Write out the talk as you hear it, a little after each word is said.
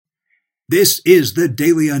This is the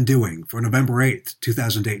Daily Undoing for November 8th,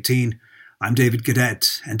 2018. I'm David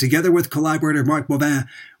Cadet, and together with collaborator Mark Bovin,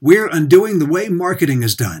 we're undoing the way marketing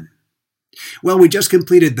is done. Well, we just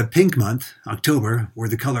completed the Pink Month, October, where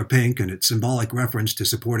the color pink and its symbolic reference to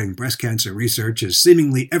supporting breast cancer research is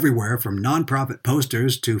seemingly everywhere from nonprofit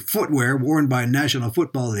posters to footwear worn by National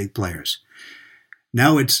Football League players.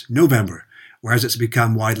 Now it's November, or as it's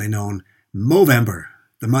become widely known, Movember,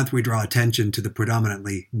 the month we draw attention to the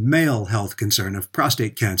predominantly male health concern of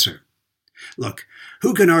prostate cancer. Look,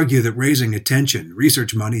 who can argue that raising attention,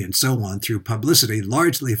 research money, and so on through publicity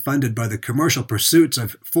largely funded by the commercial pursuits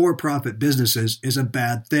of for-profit businesses is a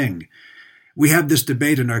bad thing? We have this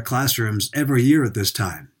debate in our classrooms every year at this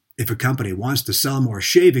time. If a company wants to sell more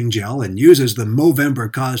shaving gel and uses the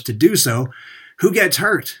Movember cause to do so, who gets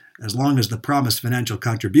hurt, as long as the promised financial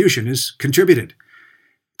contribution is contributed?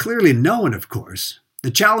 Clearly no one, of course.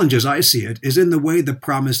 The challenge, as I see it, is in the way the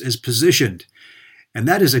promise is positioned, and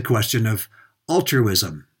that is a question of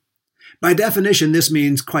altruism. By definition, this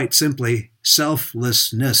means, quite simply,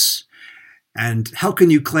 selflessness. And how can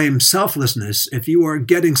you claim selflessness if you are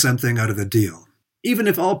getting something out of the deal? Even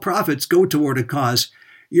if all profits go toward a cause,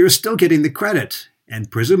 you're still getting the credit, and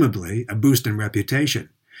presumably a boost in reputation.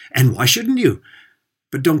 And why shouldn't you?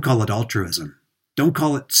 But don't call it altruism. Don't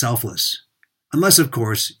call it selfless. Unless, of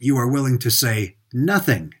course, you are willing to say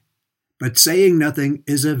nothing. But saying nothing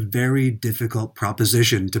is a very difficult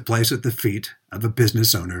proposition to place at the feet of a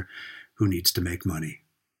business owner who needs to make money.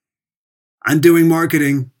 Undoing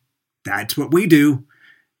marketing, that's what we do,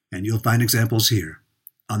 and you'll find examples here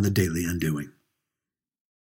on the Daily Undoing.